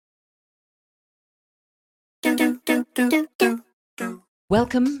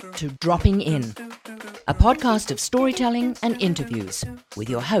Welcome to Dropping In, a podcast of storytelling and interviews with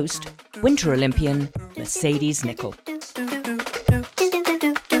your host, Winter Olympian Mercedes Nichol.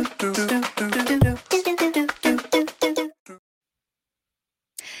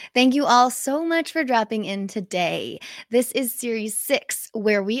 Thank you all so much for dropping in today. This is Series 6,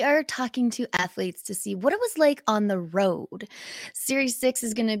 where we are talking to athletes to see what it was like on the road. Series 6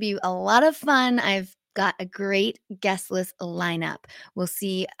 is going to be a lot of fun. I've got a great guest list lineup. We'll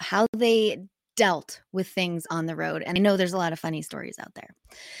see how they dealt with things on the road. And I know there's a lot of funny stories out there.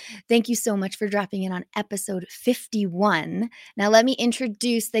 Thank you so much for dropping in on episode 51. Now, let me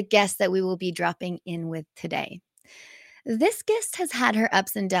introduce the guest that we will be dropping in with today. This guest has had her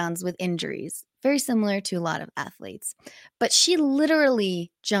ups and downs with injuries, very similar to a lot of athletes, but she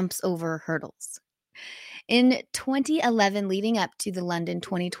literally jumps over hurdles. In 2011, leading up to the London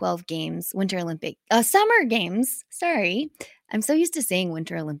 2012 Games, Summer Games, sorry, I'm so used to saying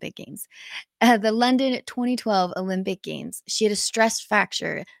Winter Olympic Games. The London 2012 Olympic Games, she had a stress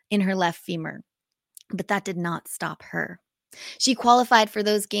fracture in her left femur, but that did not stop her. She qualified for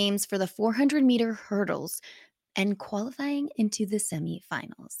those games for the 400-meter hurdles, and qualifying into the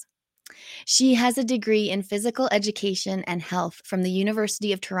semifinals. She has a degree in physical education and health from the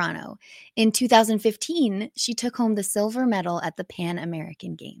University of Toronto. In 2015, she took home the silver medal at the Pan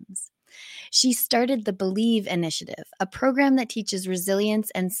American Games. She started the Believe Initiative, a program that teaches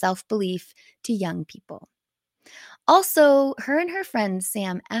resilience and self-belief to young people. Also, her and her friend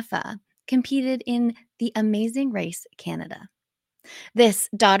Sam Effa competed in the Amazing Race Canada. This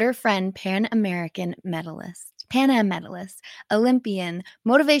daughter-friend Pan Am medalist, Olympian,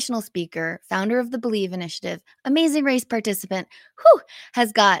 motivational speaker, founder of the Believe Initiative, amazing race participant,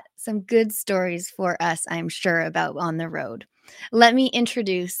 has got some good stories for us, I'm sure, about on the road. Let me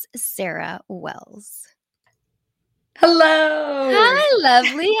introduce Sarah Wells. Hello. Hi,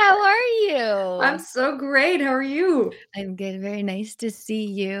 lovely. How are you? I'm so great. How are you? I'm good. Very nice to see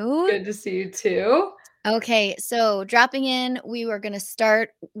you. Good to see you too. Okay, so dropping in, we were going to start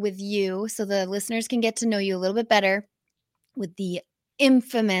with you so the listeners can get to know you a little bit better with the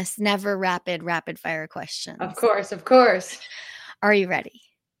infamous never rapid fire questions. Of course. Are you ready?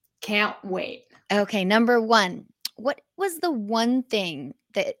 Can't wait. Okay, number 1. What was the one thing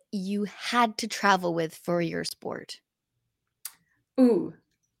that you had to travel with for your sport? Ooh,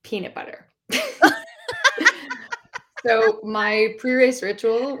 peanut butter. So my pre-race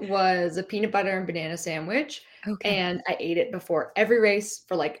ritual was a peanut butter and banana sandwich. Okay. And I ate it before every race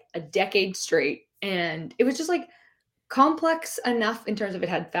for like a decade straight. And it was just like complex enough in terms of it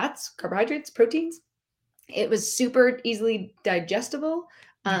had fats, carbohydrates, proteins. It was super easily digestible.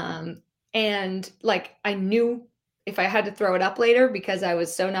 And like I knew if I had to throw it up later because I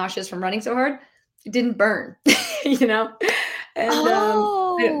was so nauseous from running so hard, it didn't burn, you know?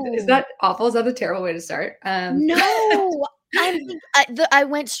 And is that awful? Is that a terrible way to start? No, I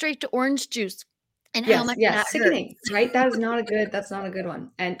went straight to orange juice. And how much that sickening, hurts. right? That's not a good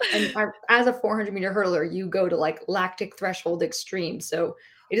one. And as a 400-meter hurdler, you go to like lactic threshold extreme. So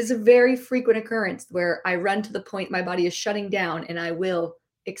it is a very frequent occurrence where I run to the point my body is shutting down and I will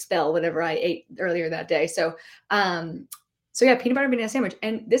expel whatever I ate earlier that day. So yeah, peanut butter banana sandwich.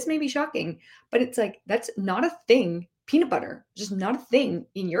 And this may be shocking, but it's like that's not a thing. Peanut butter, just not a thing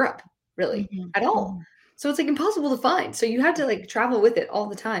in Europe, really, at all. So it's like impossible to find. So you had to like travel with it all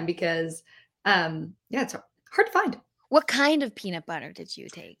the time because it's hard to find. What kind of peanut butter did you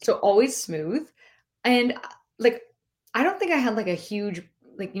take? So always smooth. And like, I don't think I had like a huge,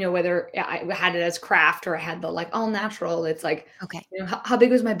 like, whether I had it as craft or I had the like all natural. It's like, okay, how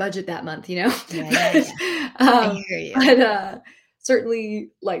big was my budget that month, Yeah. I hear you. But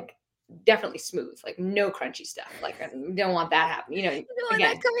certainly like definitely smooth, like no crunchy stuff. Like I don't want that happening, again,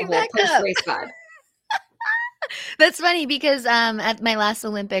 coming back up. Race vibe. That's funny because at my last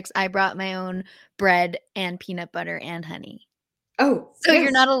Olympics, I brought my own bread and peanut butter and honey. Oh, so yes.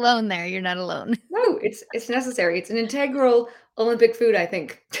 You're not alone there. You're not alone. No, it's necessary. It's an integral Olympic food, I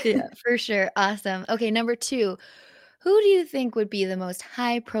think. Yeah, for sure. Awesome. Okay, number 2. Who do you think would be the most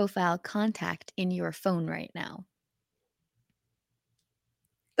high-profile contact in your phone right now?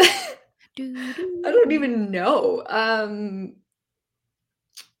 I don't even know. I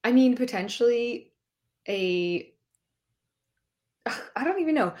mean, potentially I don't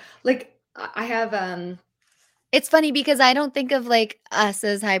even know. Like I have It's funny because I don't think of like us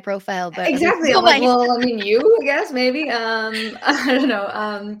as high profile, but other Exactly. people I'm like, might. well, I mean, you, I guess, maybe. I don't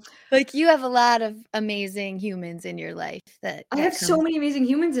know. Like you have a lot of amazing humans in your life that I have so come. many amazing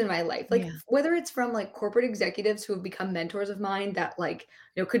humans in my life. Like Yeah. whether it's from like corporate executives who have become mentors of mine that like,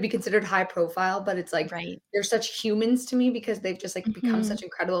 could be considered high profile, but it's like Right. they're such humans to me because they've just like become Mhm. such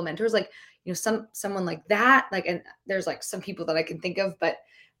incredible mentors. Like, someone like that, like, and there's like some people that I can think of, but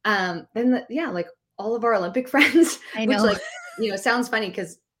then yeah, like all of our Olympic friends, I which know. like, sounds funny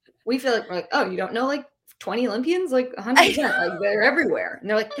because we feel like we're like, oh, you don't know like 20 Olympians? Like I 100%, like they're everywhere. And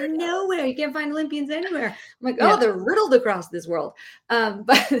they're like, they're nowhere. You can't find Olympians anywhere. I'm like, Yeah. oh, they're riddled across this world. But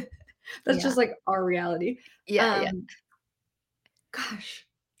that's Yeah. just like our reality. Yeah. Yeah. Gosh,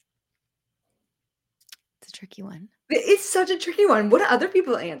 It's a tricky one. it's such a tricky one. What do other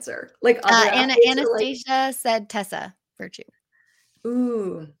people answer? Like other athletes or like, Anastasia said Tessa Virtue.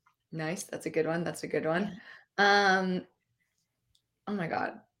 ooh, nice. That's a good one. That's a good Yeah. one. Um, oh my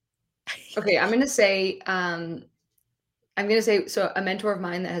God. Okay, I'm gonna say so a mentor of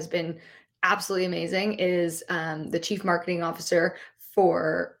mine that has been absolutely amazing is the chief marketing officer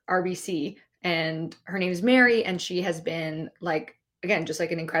for RBC, and her name is Mary, and she has been like, again, just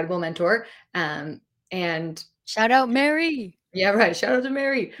like an incredible mentor. And Shout out Mary. yeah, right. Shout out to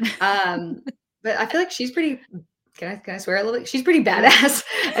Mary. But I feel like she's pretty. Can I swear a little bit? She's pretty badass,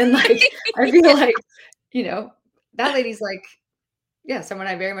 and like I feel like that lady's like, yeah, someone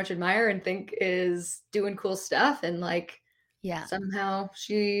I very much admire and think is doing cool stuff, and like Yeah. somehow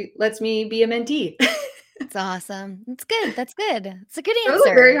she lets me be a mentee. It's awesome. It's good. That's good. It's a good That was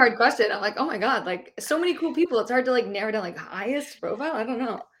a very answer. hard question. I'm like, oh my God, like so many cool people. It's hard to like narrow down like highest profile. I don't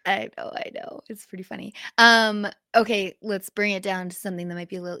know. I know. It's pretty funny. Okay, let's bring it down to something that might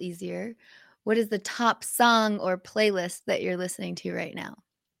be a little easier. What is the top song or playlist that you're listening to right now?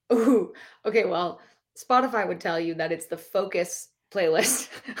 Ooh, okay. Well, Spotify would tell you that it's the Focus playlist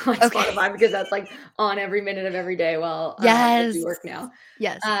on Okay. Spotify because that's like on every minute of every day while I Yes. do work now.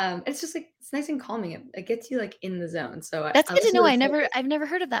 Yes. It's just like it's nice and calming. It gets you like in the zone. So I, That's I good to listen know. to the Focus. I've never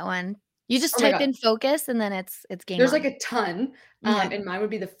heard of that one. You just Oh my type God. in focus and then it's game There's on. like a ton, Okay. and mine would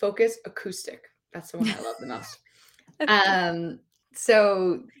be the Focus Acoustic. That's the one I love the most. Okay.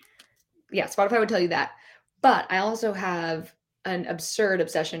 So yeah, Spotify would tell you that. But I also have an absurd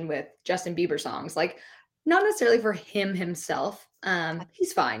obsession with Justin Bieber songs. Like, not necessarily for him himself.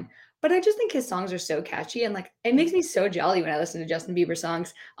 He's fine. But I just think his songs are so catchy, and like it makes me so jolly when I listen to Justin Bieber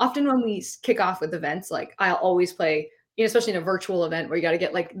songs. Often when we kick off with events, like I'll always play, especially in a virtual event where you got to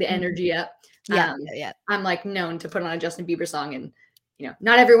get like the Mhm. energy up. Yeah, Um, yeah. I'm like known to put on a Justin Bieber song, and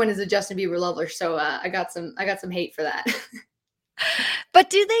not everyone is a Justin Bieber lover, so I got some hate for that. But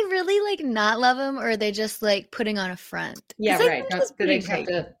do they really like not love him, or are they just like putting on a front? Yeah, Because I right. think Not he's that they pretty just have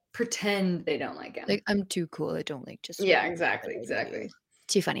great. to pretend they don't like him. Like, I'm too cool. I don't like just Yeah, exactly.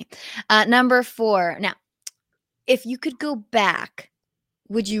 too funny. Number 4. Now, if you could go back,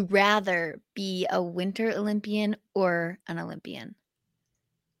 would you rather be a Winter Olympian or an Olympian?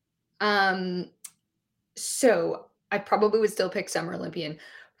 So I probably would still pick Summer Olympian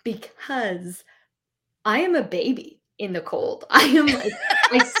because I am a baby in the cold. I am like,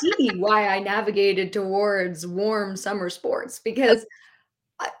 I see why I navigated towards warm summer sports because,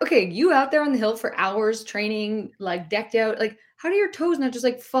 okay, you out there on the hill for hours training, like decked out, like how do your toes not just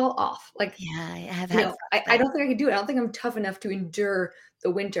like fall off? Like, Yeah, I have had I don't think I could do it. I don't think I'm tough enough to endure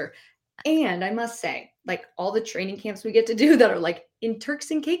the winter. And I must say, like all the training camps we get to do that are like in Turks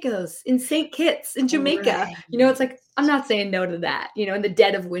and Caicos, in St. Kitts, in Jamaica, Right. it's like I'm not saying no to that. In the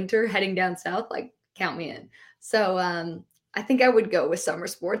dead of winter, heading down south, like count me in. So I think I would go with summer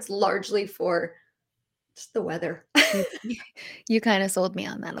sports largely for just the weather. You kind of sold me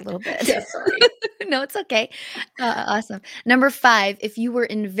on that a little bit. Yeah, sorry. No, it's okay. Awesome. Number 5, if you were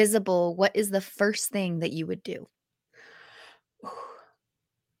invisible, what is the first thing that you would do?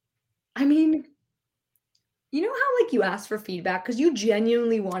 I mean, how like you ask for feedback because you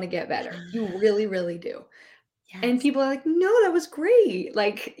genuinely want to get better. You really, really do. And Yes. people are like, no, that was great.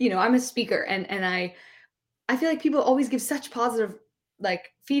 Like, I'm a speaker and I feel like people always give such positive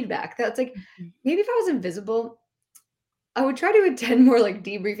like feedback. That's like Mhm. maybe if I was invisible, I would try to attend more like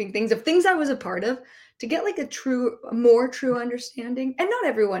debriefing things of things I was a part of to get like a more true understanding. And not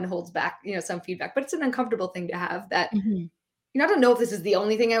everyone holds back, some feedback, but it's an uncomfortable thing to have that, Mhm. I don't know if this is the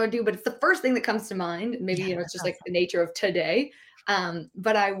only thing I would do, but it's the first thing that comes to mind. And maybe, Yeah, it's that's just like awesome. the nature of today.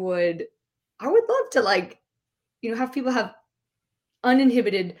 But I would love to like, have people have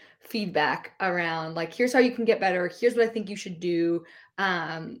uninhibited feedback around like here's how you can get better, here's what I think you should do,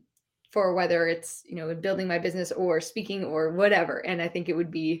 for whether it's in building my business or speaking or whatever. And I think it would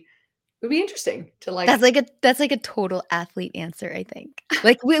be would be interesting to like. That's like a total athlete answer, I think.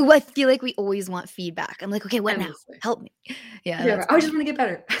 Like I feel like we always want feedback. I'm like, okay, what now? Endlessly. Help me. Yeah, Yeah, that's I just funny. want to get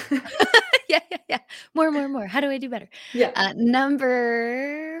better. Yeah, yeah, yeah. More. How do I do better? Yeah,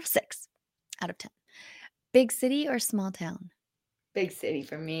 Number 6 out of 10. Big city or small town? big city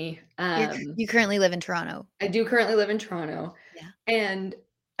for me. You currently live in Toronto. I do currently live in Toronto, Yeah. and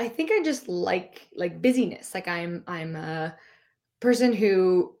I think I just like busyness. Like I'm a person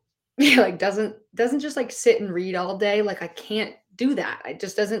who yeah, like doesn't just like sit and read all day. Like I can't do that. It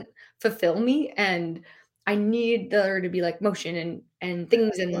just doesn't fulfill me, and I need there to be like motion and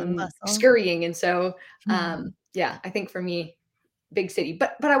things Hustle and and bustle. scurrying. And so Mhm. yeah, I think for me, big city.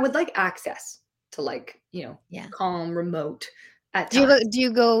 But I would like access to like, Yeah. calm, remote at times. Do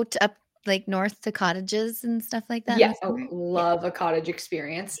you go to up like north to cottages and stuff like that in Yeah, the oh, summer? Yeah. love a cottage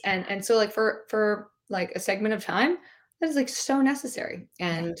experience, and so, like, for, like, a segment of time, that is, like, so necessary,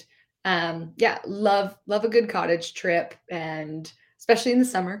 Yeah. and, yeah, love a good cottage trip, and especially in the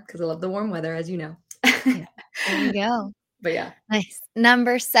summer because I love the warm weather, as you know. Yeah. There we go. But yeah. Nice.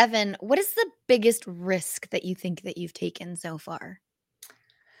 Number 7, what is the biggest risk that you think that you've taken so far?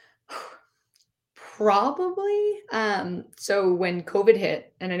 Probably, so when COVID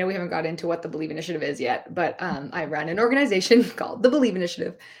hit, and I know we haven't got into what the Believe Initiative is yet, but, I run an organization called the Believe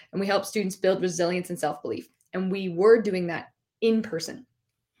Initiative, and we help students build resilience and self-belief, and we were doing that in person.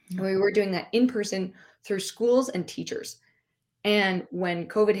 Mhm. We were doing that in person through schools and teachers. And when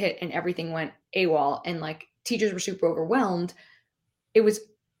COVID hit and everything went AWOL and like teachers were super overwhelmed, it was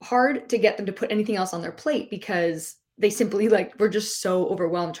hard to get them to put anything else on their plate because they simply like were just so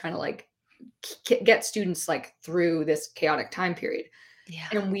overwhelmed trying to like get students like through this chaotic time period. Yeah.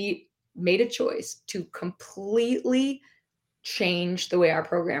 And we made a choice to completely change the way our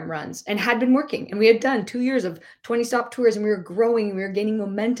program runs and had been working. And we had done 2 years of 20 stop tours and we were growing and we were gaining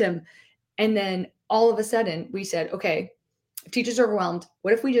momentum. And then all of a sudden we said, okay, if teachers are overwhelmed,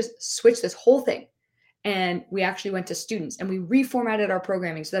 what if we just switch this whole thing? And we actually went to students and we reformatted our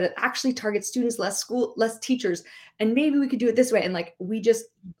programming so that it actually targets students, less school, less teachers. And maybe we could do it this way. And like we just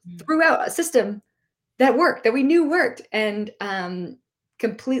Mhm. threw out a system that worked, that we knew worked, and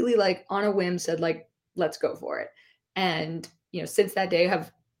completely like on a whim said like, let's go for it. And since that day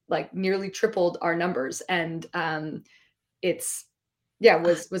have like nearly tripled our numbers. And it's yeah,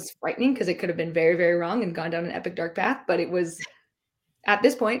 was frightening because it could have been very, very wrong and gone down an epic dark path, but it was at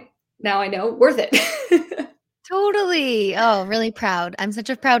this point, now I know, worth it. Totally. Oh, really proud. I'm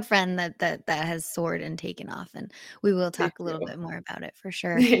such a proud friend that has soared and taken off, and we will Thank talk a little you. bit more about it for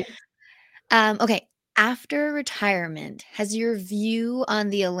sure. Okay. After retirement, has your view on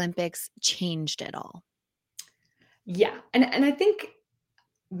the Olympics changed at all? Yeah, and I think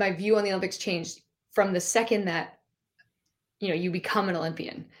my view on the Olympics changed from the second that, you become an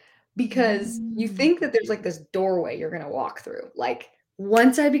Olympian, because you Mm. think that there's, like, this doorway you're gonna walk through, like,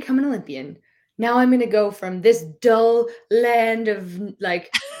 once I become an Olympian, now I'm gonna go from this dull land of,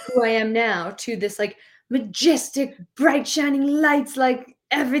 like, who I am now to this, like, majestic, bright, shining lights, like,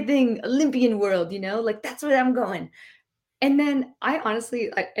 everything Olympian world, like, that's where I'm going. And then I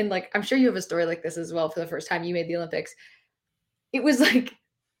honestly and, like, I'm sure you have a story like this as well for the first time you made the Olympics. It was, like,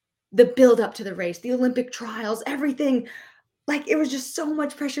 the build up to the race, the Olympic trials, everything. Like, it was just so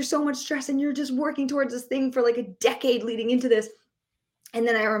much pressure, so much stress, and you're just working towards this thing for, like, a decade leading into this. And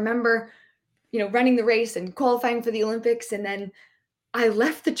then I remember, running the race and qualifying for the Olympics, and then I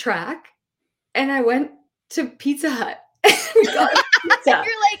left the track and I went to Pizza Hut. We got a pizza. You're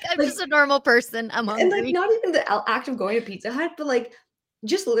like, I'm Like just a normal person. I'm and, like, hungry. not even the act of going to Pizza Hut, but, like,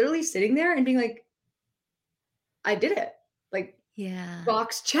 just literally sitting there and being like, "I did it." Like, Yeah.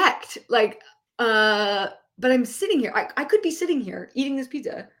 box checked. Like, but I'm sitting here. I could be sitting here eating this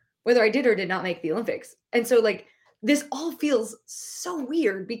pizza, whether I did or did not make the Olympics. And so, like, this all feels so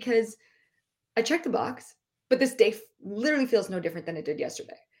weird because I checked the box, but this day literally feels no different than it did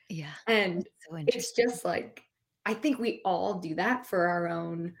yesterday. Yeah. And That's so it's interesting. just like, I think we all do that for our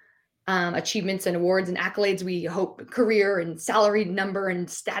own achievements and awards and accolades. We hope career and salary number and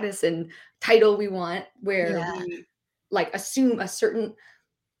status and title we want, where Yeah. we like assume a certain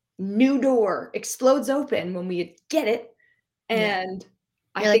new door explodes open when we get it, Yeah. and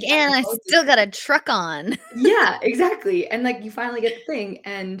I You're like, think that and I was the still got a truck on. yeah, exactly, and, like, you finally get the thing,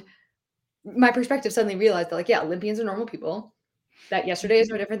 and my perspective suddenly realized that, like, yeah, Olympians are normal people, that yesterday is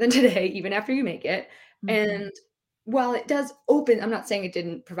no different than today, even after you make it, Mhm. and while it does open I'm not saying it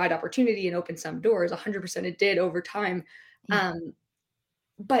didn't provide opportunity and open some doors, 100% it did over time, Yeah. um,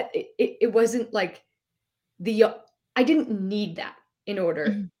 but it wasn't like the I didn't need that in order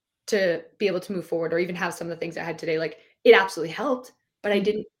Mhm. to be able to move forward or even have some of the things I had today. Like, it absolutely helped, but I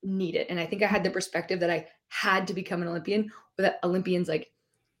didn't need it. And I think I had the perspective that I had to become an Olympian, or that Olympians like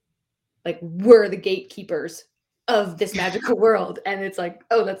were the gatekeepers of this magical world. And it's like,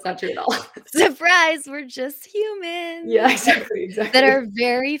 oh, that's not true at all. Surprise, we're just humans. Yeah, exactly. That are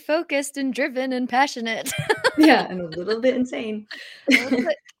very focused and driven and passionate. Yeah, and a little bit insane.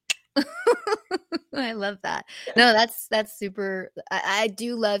 I love that. No, that's super. I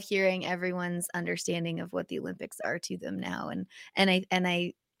do love hearing everyone's understanding of what the Olympics are to them now, and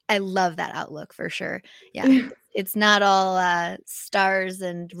I love that outlook for sure. Yeah, it's not all stars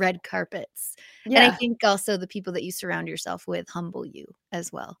and red carpets, and I think also the people that you surround yourself with humble you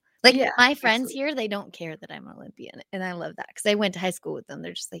as well. Like my friends absolutely. here, they don't care that I'm an Olympian, and I love that because I went to high school with them.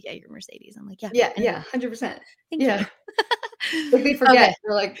 They're just like, "Yeah, you're Mercedes." I'm like, "Yeah, Yeah, I know. yeah, 100%. Thank Yeah. you." Like they forget. Okay.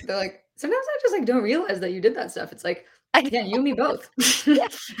 They're like, sometimes I just like don't realize that you did that stuff. It's like, I yeah, you and me both. Yeah,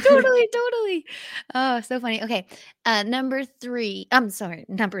 totally, totally. Oh, so funny. Okay, number 3. I'm sorry,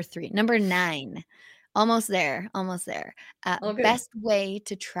 number 3. Number 9. Almost there, almost there. All good. Best way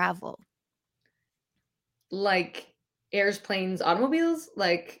to travel. Like airs, planes, automobiles?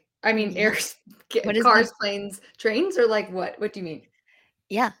 Like, I mean, Yeah. What is the cars, planes, trains, or like what? What do you mean?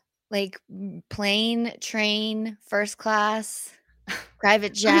 Yeah, like plane, train, first class,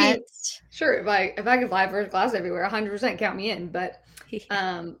 private I mean, jet. sure, if I could fly first class everywhere, 100% count me in. But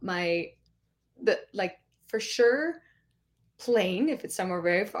my the like for sure plane, if it's somewhere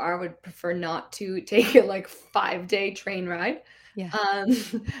very far, I would prefer not to take a like 5-day train ride. Yeah. Um,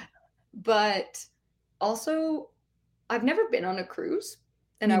 but also, I've never been on a cruise,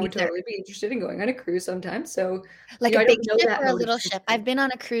 and Me I would neither. totally be interested in going on a cruise sometime. So, Like a I big don't know ship that or a mode of little ship? I've transport. been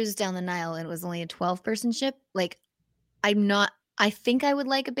on a cruise down the Nile, and it was only a 12-person ship. Like, I'm not I think I would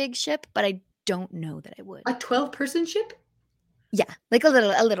like a big ship, but I don't know that I would. A 12-person ship? Yeah, like a little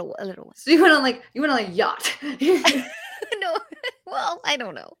one. So you went on a yacht. No, well, I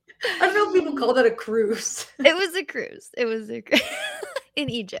don't know. I don't know if people call that a cruise. It was a cruise. It was a cru in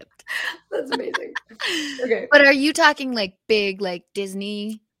Egypt. That's amazing. Okay. But are you talking, like, big, like,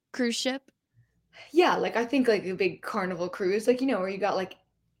 Disney cruise ship? Yeah, like I think like a big carnival cruise, like where you got like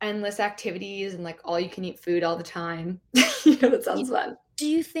endless activities and like all you can eat food all the time. That You sounds fun. do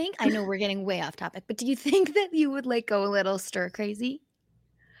you think I know we're getting way off topic, but do you think that you would, like, go a little stir crazy?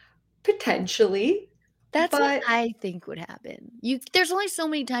 Potentially, That's what but I think would happen. There's only so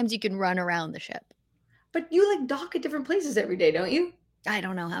many times you can run around the ship. you like dock at different places every day, don't you? I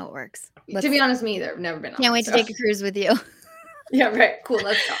don't know how it works. To be honest, me either. I've never been on Can't one, wait to so take a cruise with you. yeah, right. Cool.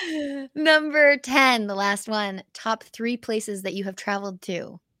 Let's go. Number 10, the last one. Top 3 places that you have traveled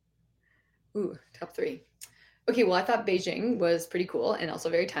to. Ooh, top 3. Okay, well, I thought Beijing was pretty cool and also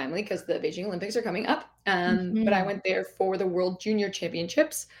very timely because the Beijing Olympics are coming up. But I Mhm. went there for the World Junior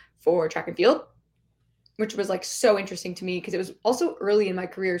Championships for track and field, which was like so interesting to me because it was also early in my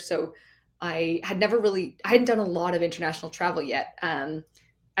career. So I hadn't done a lot of international travel yet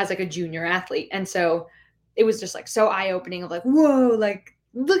as like a junior athlete. And so it was just like so eye opening of like, whoa, like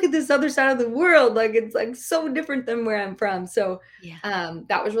look at this other side of the world. Like it's like so different than where I'm from. So Yeah.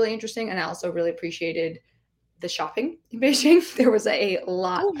 that was really interesting. And I also really appreciated the shopping in Beijing. There was a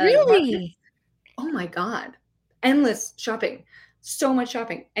lot Oh, of markets. really? Oh my God. Endless shopping. So much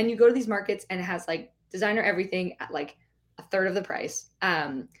shopping. And you go to these markets and it has like designer everything at like a third of the price.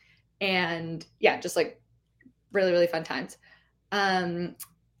 And yeah, just like really, really fun times.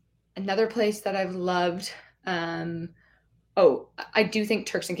 Another place that I've loved. Oh, I do think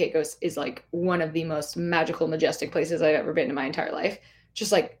Turks and Caicos is like one of the most magical, majestic places I've ever been in my entire life.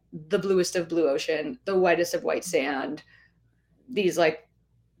 Just like the bluest of blue ocean, the whitest of white sand, these like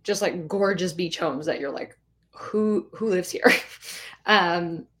just like gorgeous beach homes that you're like, who lives here?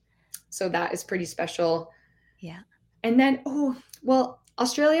 So that is pretty special. Yeah. And then, oh, well,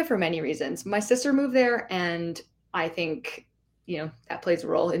 Australia for many reasons. My sister moved there, and I think, that plays a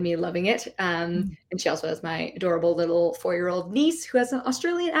role in me loving it. And she also has my adorable little 4-year-old niece who has an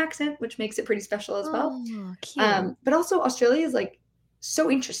Australian accent, which makes it pretty special as well. Oh, cute. But also, Australia is like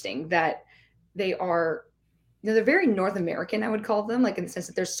so interesting that they are, they're very North American, I would call them, like in the sense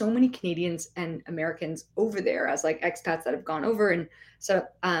that there's so many Canadians and Americans over there as like expats that have gone over and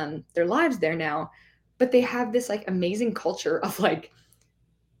set up their lives there now. But they have this like amazing culture of like,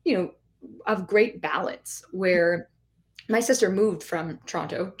 of great balance where my sister moved from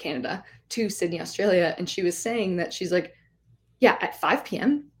Toronto, Canada to Sydney, Australia. And she was saying that she's like, yeah, at 5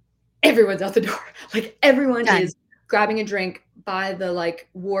 p.m., everyone's out the door. Like everyone Done. is grabbing a drink by the like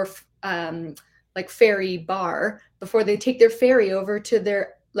wharf, like ferry bar before they take their ferry over to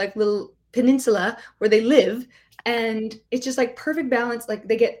their like little peninsula where they live. And it's just like perfect balance. Like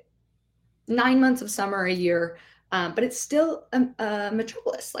they get 9 months of summer a year. but it's still a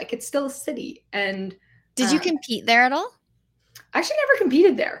metropolis. Like it's still a city. And Did you compete there at all? I actually never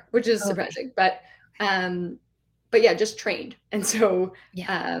competed there, which is Okay. surprising. But yeah, just trained. And so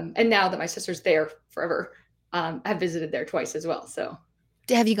and now that my sister's there forever, I've visited there twice as well. So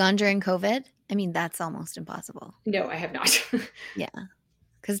have you gone during COVID? I mean, that's almost impossible. no, I have not. Yeah.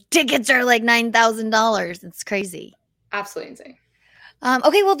 Because tickets are like $9,000. It's crazy. Absolutely insane.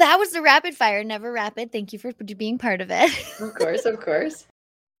 Okay, well, that was the rapid fire. Never rapid. Thank you for being part of it. Of course, of course.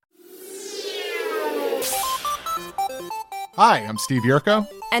 Hi, I'm Steve Yerko.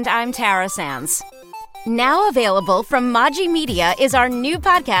 And I'm Tara Sands. Now available from Maji Media is our new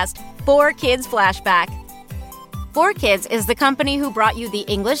podcast, 4Kids Flashback. 4Kids is the company who brought you the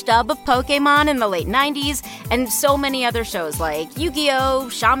English dub of Pokémon in the late 90s and so many other shows like Yu-Gi-Oh!,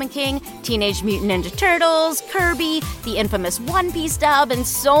 Shaman King, Teenage Mutant Ninja Turtles, Kirby, the infamous One Piece dub, and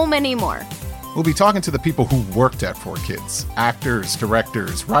so many more. We'll be talking to the people who worked at 4Kids. Actors,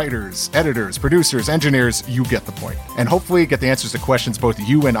 directors, writers, editors, producers, engineers, you get the point. And hopefully get the answers to questions both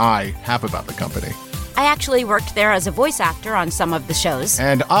you and I have about the company. I actually worked there as a voice actor on some of the shows.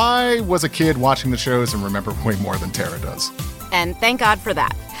 And I was a kid watching the shows and remember way more than Tara does. And thank God for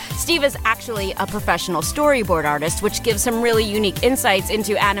that. Steve is actually a professional storyboard artist, which gives some really unique insights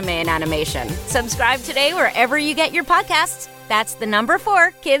into anime and animation. Subscribe today wherever you get your podcasts. That's the number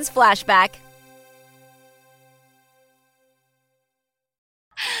 4 Kids Flashback.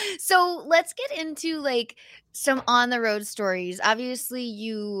 So let's get into like some on the road stories. Obviously,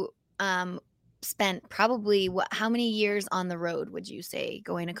 you spent probably how many years on the road would you say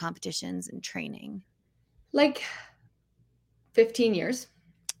going to competitions and training? Like 15 years.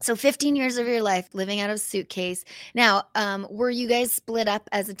 So 15 years of your life living out of a suitcase. Now, were you guys split up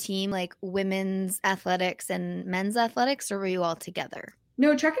as a team, like women's athletics and men's athletics, or were you all together?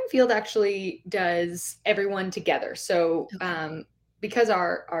 No, track and field actually does everyone together. So because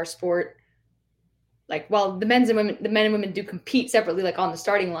our sport, like while the men and women do compete separately, like on the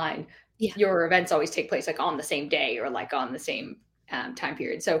starting line, your events always take place like on the same day or like on the same time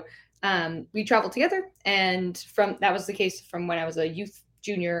period. So we traveled together, and that was the case from when I was a youth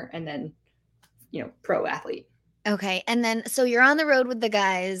junior and then, pro athlete. Okay. And then, so you're on the road with the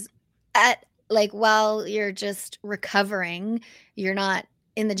guys while you're just recovering, you're not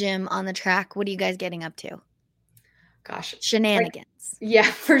in the gym, on the track. What are you guys getting up to? Gosh. Shenanigans. Yeah,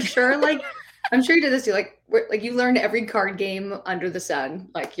 for sure. Like, I'm sure you did this too. Like you learned every card game under the sun.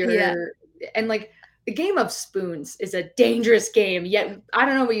 Like and like the game of spoons is a dangerous game. Yet I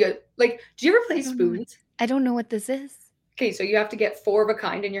don't know what do you ever play spoons? I don't know what this is. Okay, so you have to get 4 of a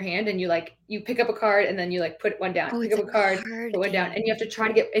kind in your hand, and you pick up a card, and then you put one down. Pick up a card, put one down, and you have to try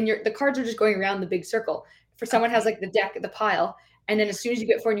to get. And the cards are just going around the big circle. For someone has the deck, the pile, and then as soon as you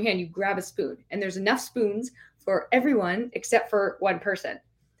get 4 in your hand, you grab a spoon, and there's enough spoons for everyone except for one person.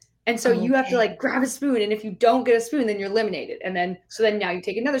 And so you have to grab a spoon, and if you don't get a spoon, then you're eliminated. And then now you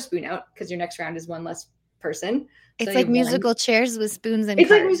take another spoon out because your next round is one less person. It's like musical chairs with spoons and it's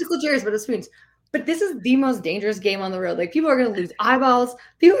cards. like musical chairs but with spoons. But this is the most dangerous game on the road. Like people are going to lose eyeballs.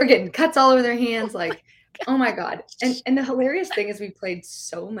 People are getting cuts all over their hands. Like, oh my God. And the hilarious thing is we played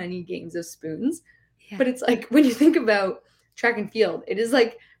so many games of spoons, but it's like when you think about track and field, it is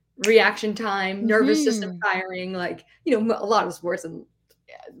like reaction time, nervous system firing. Like, a lot of sports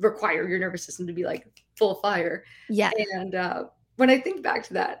require your nervous system to be full fire. Yeah. And when I think back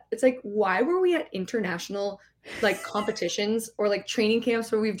to that, it's like, why were we at international competitions or training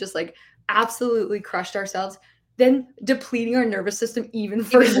camps where we've just absolutely crushed ourselves, then depleting our nervous system even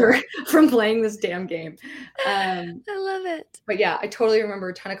further from playing this damn game. I love it. But yeah, I totally remember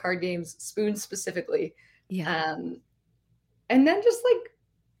a ton of card games, spoons specifically. Yeah. And then just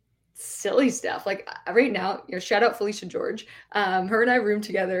silly stuff. Right now, shout out Felicia George. Her and I roomed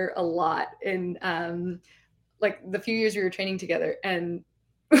together a lot in the few years we were training together, and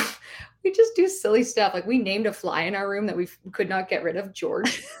we just do silly stuff. We named a fly in our room that we could not get rid of,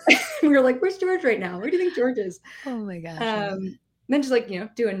 George. We were like, where's George right now? Where do you think George is? Oh my gosh. Then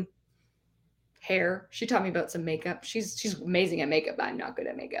just doing hair. She taught me about some makeup. She's amazing at makeup, but I'm not good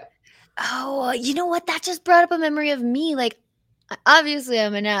at makeup. Oh, you know what? That just brought up a memory of me. Obviously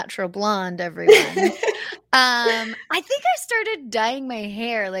I'm a natural blonde, everyone. I think I started dyeing my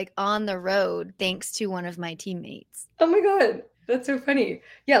hair on the road thanks to one of my teammates. Oh my God. That's so funny.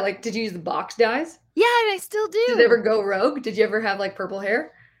 Yeah, did you use the box dyes? Yeah, and I still do. Did it ever go rogue? Did you ever have purple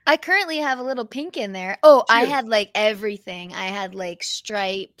hair? I currently have a little pink in there. Oh, True. I had everything. I had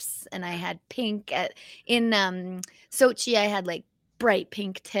stripes, and I had pink in Sochi. I had bright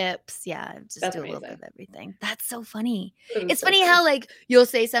pink tips. Yeah, just That's do a little amazing. bit of everything. That's so funny. That is It's so funny cool. how you'll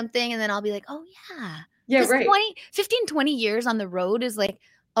say something and then I'll be like, oh yeah, Yeah, right. 15, 20 years on the road is like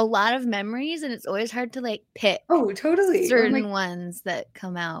a lot of memories, and it's always hard to like pick Oh, totally. I'm certain like, ones that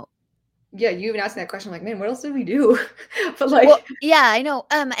come out. yeah, you even asked me that question. I'm like, man, what else did we do? But Well, like, yeah, I know.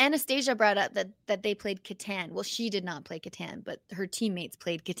 Anastasia brought up that they played Catan. Well, she did not play Catan, but her teammates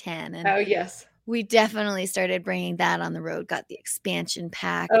played Catan, and oh yes. we definitely started bringing that on the road. Got the expansion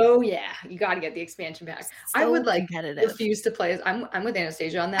pack. Oh yeah, you got to get the expansion pack. I So would like competitive. refuse to play. I'm with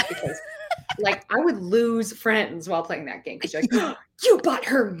Anastasia on that because like I would lose friends while playing that game because you're like, oh, you bought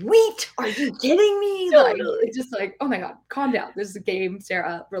her wheat. Are you kidding me? Like Totally. it's just like, oh my god, calm down. This is a game,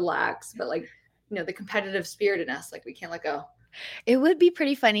 Sarah. Relax. But like, the competitive spirit in us, like we can't let go. It would be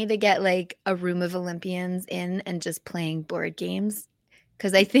pretty funny to get like a room of Olympians in and just playing board games.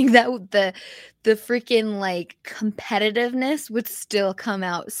 Because I think that the freaking like competitiveness would still come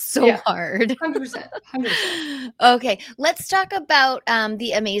out so Yeah. hard. 100%. 100%. Okay, let's talk about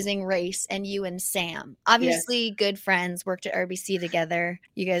the Amazing Race and you and Sam. Obviously, good friends, worked at RBC together.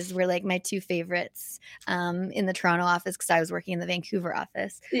 You guys were like my two favorites in the Toronto office because I was working in the Vancouver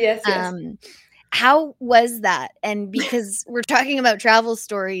office. Yes. Yes. How was that? And because we're talking about travel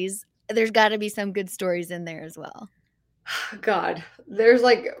stories, there's got to be some good stories in there as well. God, there's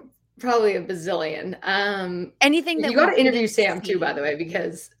like probably a bazillion. Anything that you got to we interview didn't Sam see. too, by the way,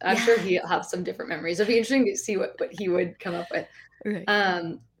 because I'm sure he'll have some different memories. It'll be interesting to see what he would come up with.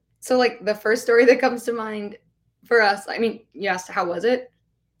 Right. So like the first story that comes to mind for us, I mean, you asked how was it?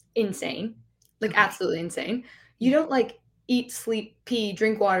 Insane, like absolutely insane. You don't like eat, sleep, pee,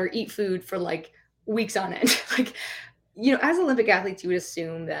 drink water, eat food for like weeks on end. Like, as Olympic athletes, you would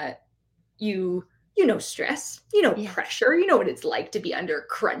assume that you know stress, pressure, you know what it's like to be under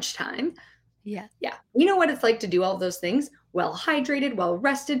crunch time. Yeah. You know what it's like to do all of those things, well hydrated, well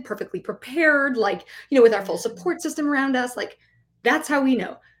rested, perfectly prepared, like, with our full support system around us. Like, that's how we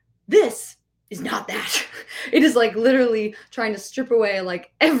know. This is not that. It is like literally trying to strip away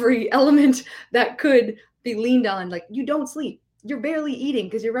like every element that could be leaned on. Like, you don't sleep. You're barely eating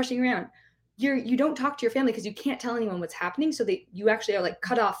because you're rushing around. You don't talk to your family because you can't tell anyone what's happening. So you actually are like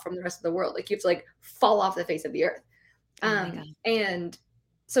cut off from the rest of the world. Like you have to like fall off the face of the earth. And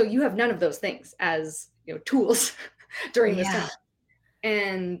so you have none of those things as tools during this time.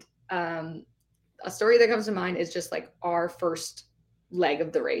 And a story that comes to mind is just like our first leg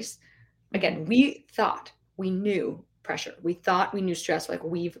of the race. Again, we thought we knew pressure. We thought we knew stress. Like,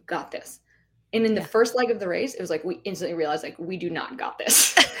 we've got this. And in the first leg of the race, it was like we instantly realized like we do not got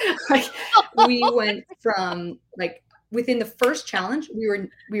this. Like we went from like within the first challenge,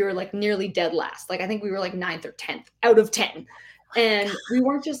 we were like nearly dead last. Like I think we were like 9th or 10th out of 10. And we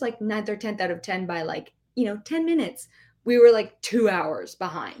weren't just like 9th or 10th out of 10 by like, 10 minutes. We were like 2 hours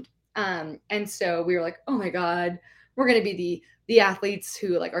behind. And so we were like, oh my God, we're gonna be the athletes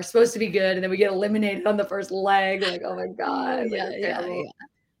who like are supposed to be good, and then we get eliminated on the first leg. Like, oh my God.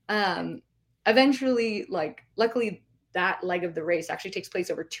 Eventually, like, luckily that leg of the race actually takes place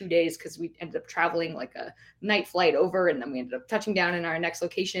over 2 days because we ended up traveling like a night flight over, and then we ended up touching down in our next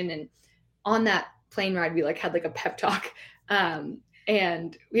location. And on that plane ride, we like had like a pep talk.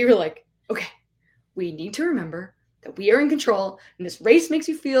 And we were like, okay, we need to remember that we are in control, and this race makes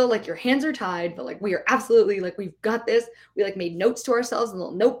you feel like your hands are tied, but like we are absolutely like, we've got this. We like made notes to ourselves in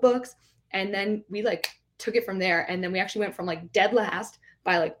little notebooks, and then we like took it from there. And then we actually went from like dead last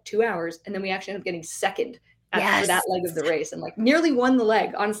by like 2 hours, and then we actually ended up getting second for that leg of the race, and like nearly won the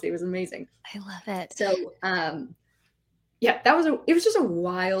leg. Honestly, it was amazing. I love it. So it was just a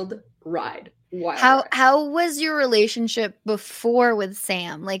wild ride. How was your relationship before with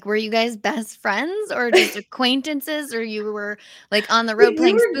Sam? Like, were you guys best friends or just acquaintances, or you were like on the road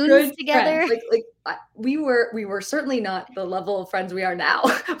playing spoons together? Like we were certainly not the level of friends we are now.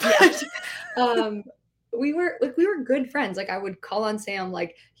 But we were good friends. Like I would call on Sam,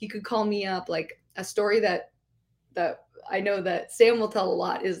 like he could call me up. Like a story that I know that Sam will tell a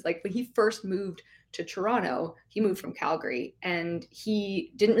lot is like when he first moved to Toronto, he moved from Calgary, and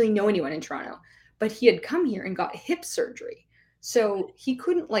he didn't really know anyone in Toronto, but he had come here and got hip surgery. So he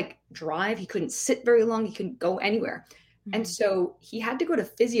couldn't like drive, he couldn't sit very long, he couldn't go anywhere. Mm-hmm. And so he had to go to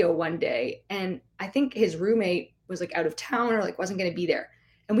physio one day, and I think his roommate was like out of town or like wasn't going to be there.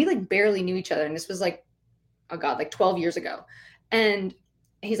 And we like barely knew each other. And this was like, oh God, like 12 years ago. And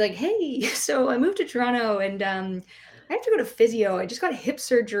he's like, hey, so I moved to Toronto and I have to go to physio. I just got hip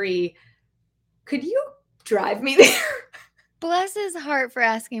surgery. Could you drive me there? Bless his heart for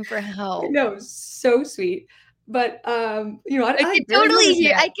asking for help. No, so sweet. But I could totally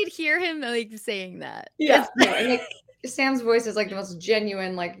hear. I could hear him like saying that. Yeah, and like Sam's voice is like the most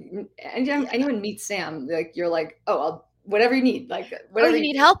genuine. Like anyone meets Sam, like you're like, oh, whatever you need, like Oh, whatever you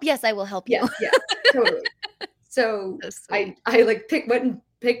need help? Yes, I will help you. Yeah, totally. So So sweet. I like went and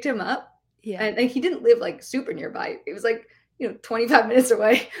picked him up, Yeah. and he didn't live like super nearby. It was like, 25 minutes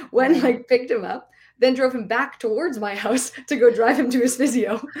away. When Right. like picked him up, then drove him back towards my house to go drive him to his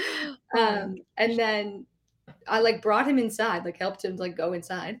physio. And then I like brought him inside, like helped him like go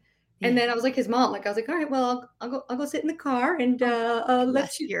inside. And Yeah. then I was like his mom, like I was like, all right, well, I'll go sit in the car and let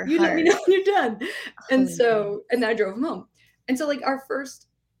bless you your let me heart. know when you're done. And Oh, so and then I drove him home. And so like our first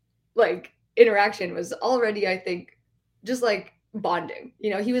like interaction was already, I think, just like bonding.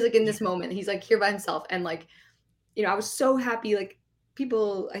 He was like in this moment. He's like here by himself. And like, I was so happy. Like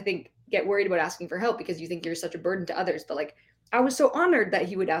people, I think, get worried about asking for help because you think you're such a burden to others. But like I was so honored that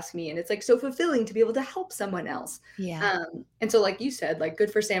he would ask me. And it's like so fulfilling to be able to help someone else. Yeah. And so like you said, like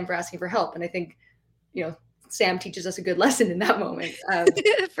good for Sam for asking for help. And I think, Sam teaches us a good lesson in that moment.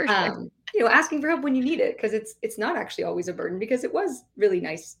 For sure. Asking for help when you need it, because it's not actually always a burden, because it was really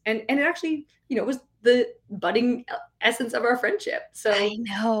nice, and it actually was the budding essence of our friendship. So I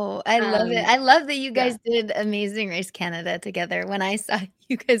know. I love it. I love that you guys did Amazing Race Canada together. When I saw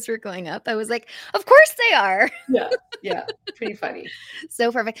you guys were going up, I was like, of course they are. yeah, pretty funny.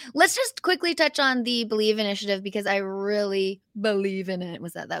 So perfect. Let's just quickly touch on the Believe initiative, because I really believe in it.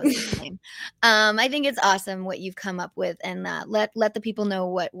 Was that was the name? I think it's awesome what you've come up with, and let the people know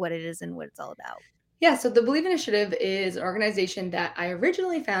what it is and what it's all about. Yeah, so the Believe Initiative is an organization that I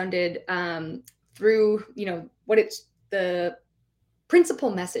originally founded through, what it's the principal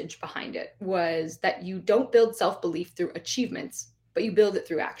message behind it was that you don't build self-belief through achievements, but you build it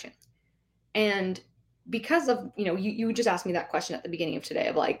through action. And because of, you just asked me that question at the beginning of today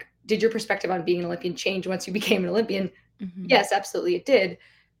of like, did your perspective on being an Olympian change once you became an Olympian? Mm-hmm. Yes, absolutely it did.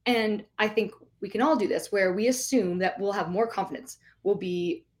 And I think we can all do this, where we assume that we'll have more confidence, we'll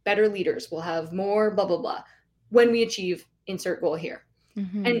be better leaders, we'll have more blah, blah, blah, when we achieve insert goal here.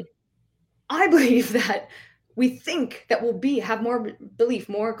 Mm-hmm. And I believe that we think that we'll have more belief,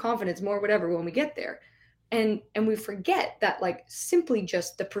 more confidence, more whatever when we get there. And we forget that like simply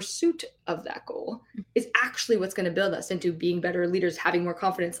just the pursuit of that goal is actually what's going to build us into being better leaders, having more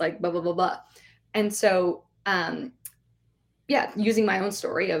confidence, like blah, blah, blah, blah. And so, using my own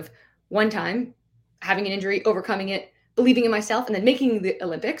story of one time having an injury, overcoming it, believing in myself, and then making the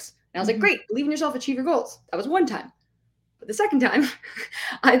Olympics. And I was like, great, believe in yourself, achieve your goals. That was one time. But the second time,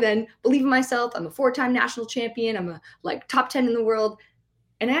 I then believe in myself. I'm a 4-time national champion. I'm a like top 10 in the world.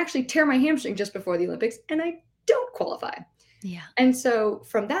 And I actually tear my hamstring just before the Olympics, and I don't qualify. Yeah. And so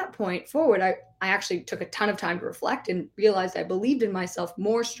from that point forward, I actually took a ton of time to reflect and realized I believed in myself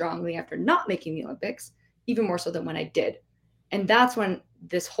more strongly after not making the Olympics, even more so than when I did. And that's when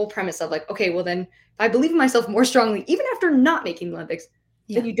this whole premise of like, okay, well then if I believe in myself more strongly, even after not making the Olympics,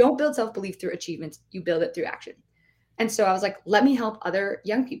 then you don't build self-belief through achievements, you build it through action. And so I was like, let me help other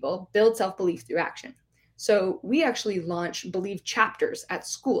young people build self-belief through action. So we actually launched Believe chapters at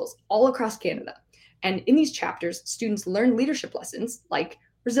schools all across Canada. And in these chapters, students learn leadership lessons like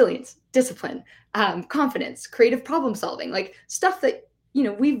resilience, discipline, confidence, creative problem solving, like stuff that,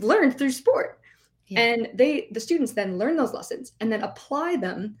 we've learned through sport. Yeah. And the students then learn those lessons and then apply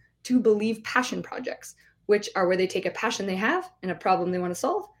them to Believe passion projects, which are where they take a passion they have and a problem they want to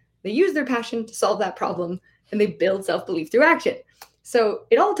solve. They use their passion to solve that problem, and they build self-belief through action. So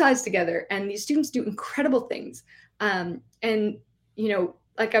it all ties together, and these students do incredible things. And,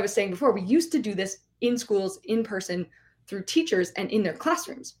 like I was saying before, we used to do this in schools, in person, through teachers and in their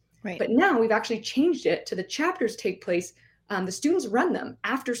classrooms. Right. But now we've actually changed it to the chapters take place. The students run them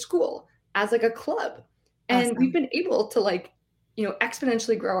after school as like a club. And Awesome. We've been able to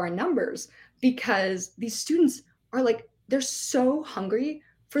exponentially grow our numbers because these students are they're so hungry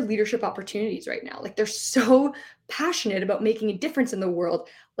for leadership opportunities right now. Like they're so passionate about making a difference in the world.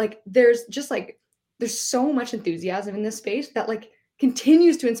 Like there's so much enthusiasm in this space that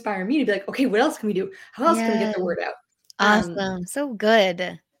continues to inspire me to be like, okay, what else can we do? How else can we get the word out? Awesome. So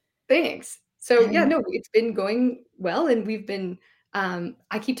good. Thanks. So it's been going well. And we've been,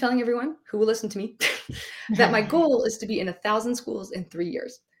 I keep telling everyone who will listen to me that my goal is to be in 1,000 schools in 3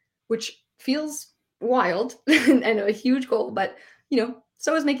 years, which feels wild and a huge goal, but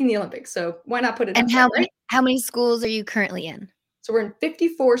so is making the Olympics. So why not put it? And how many schools are you currently in? So we're in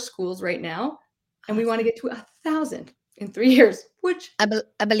 54 schools right now, and we want to get to 1,000 in 3 years, which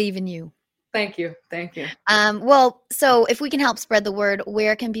I believe in you. Thank you. Well, so if we can help spread the word,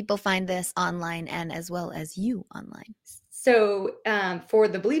 where can people find this online and as well as you online? So for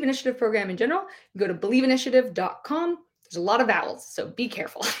the Believe Initiative program in general, go to believeinitiative.com. There's a lot of vowels, so be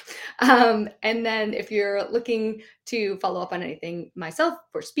careful. And then if you're looking to follow up on anything myself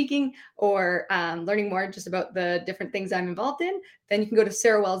for speaking or learning more just about the different things I'm involved in, then you can go to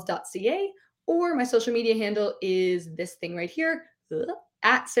sarahwells.ca, or my social media handle is this thing right here,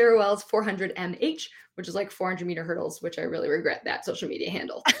 at sarahwells400mh, which is like 400 meter hurdles, which I really regret that social media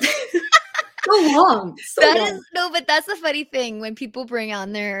handle. So long. But that's the funny thing when people bring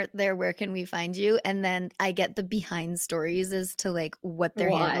on their where can we find you, and then I get the behind stories as to like what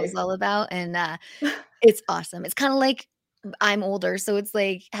their handle's all about, and it's awesome. It's kind of like I'm older, so it's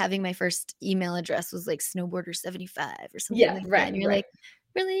like having my first email address was like snowboarder75 or something like that, and you're like,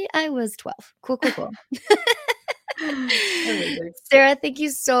 really? I was 12. Cool. Sarah, thank you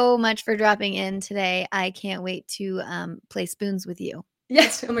so much for dropping in today. I can't wait to play spoons with you.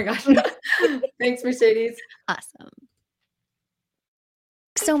 Yes. Oh my gosh. Thanks, Mercedes. Awesome.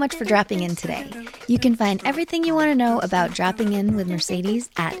 Thanks so much for dropping in today. You can find everything you want to know about Dropping In with Mercedes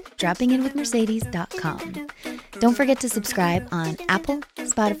at droppinginwithmercedes.com. Don't forget to subscribe on Apple,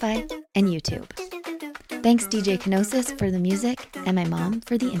 Spotify, and YouTube. Thanks DJ Kenosis for the music and my mom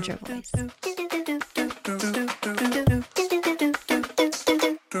for the intro voice.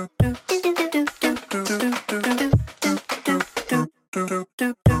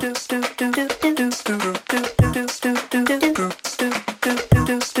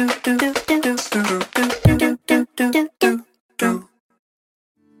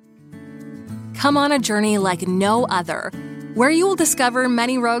 Come on a journey like no other, where you will discover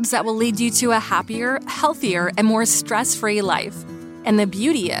many roads that will lead you to a happier, healthier, and more stress-free life. And the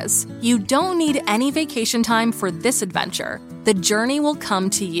beauty is, you don't need any vacation time for this adventure. The journey will come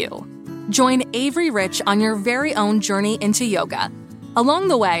to you. Join Avery Rich on your very own journey into yoga. Along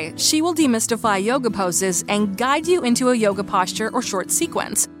the way, she will demystify yoga poses and guide you into a yoga posture or short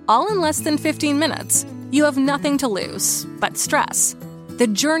sequence, all in less than 15 minutes. You have nothing to lose but stress. The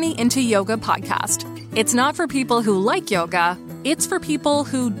Journey into Yoga podcast. It's not for people who like yoga, it's for people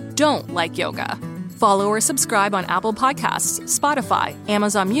who don't like yoga. Follow or subscribe on Apple Podcasts, Spotify,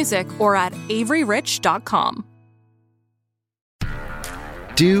 Amazon Music, or at averyrich.com.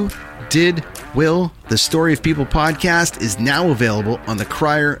 Do, Did, Will, the Story of People podcast is now available on the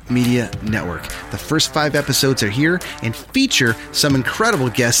Crier Media Network. The first 5 episodes are here and feature some incredible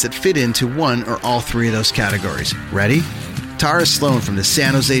guests that fit into one or all 3 of those categories. Ready? Tara Sloan from the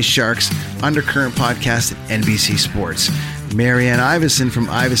San Jose Sharks Undercurrent podcast at NBC Sports. Marianne Iveson from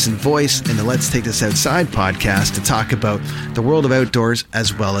Iveson Voice and the Let's Take This Outside podcast to talk about the world of outdoors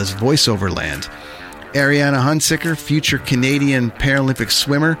as well as voiceover land. Ariana Hunsicker, future Canadian Paralympic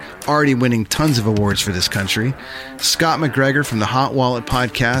swimmer, already winning tons of awards for this country. Scott McGregor from the Hot Wallet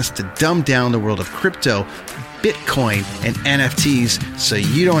podcast to dumb down the world of crypto, Bitcoin, and NFTs so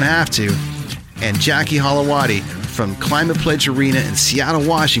you don't have to. And Jackie Holowati from Climate Pledge Arena in Seattle,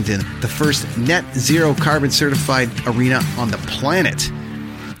 Washington, the first net zero carbon certified arena on the planet.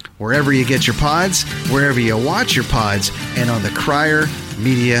 Wherever you get your pods, wherever you watch your pods, and on the Crier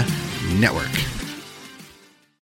Media Network.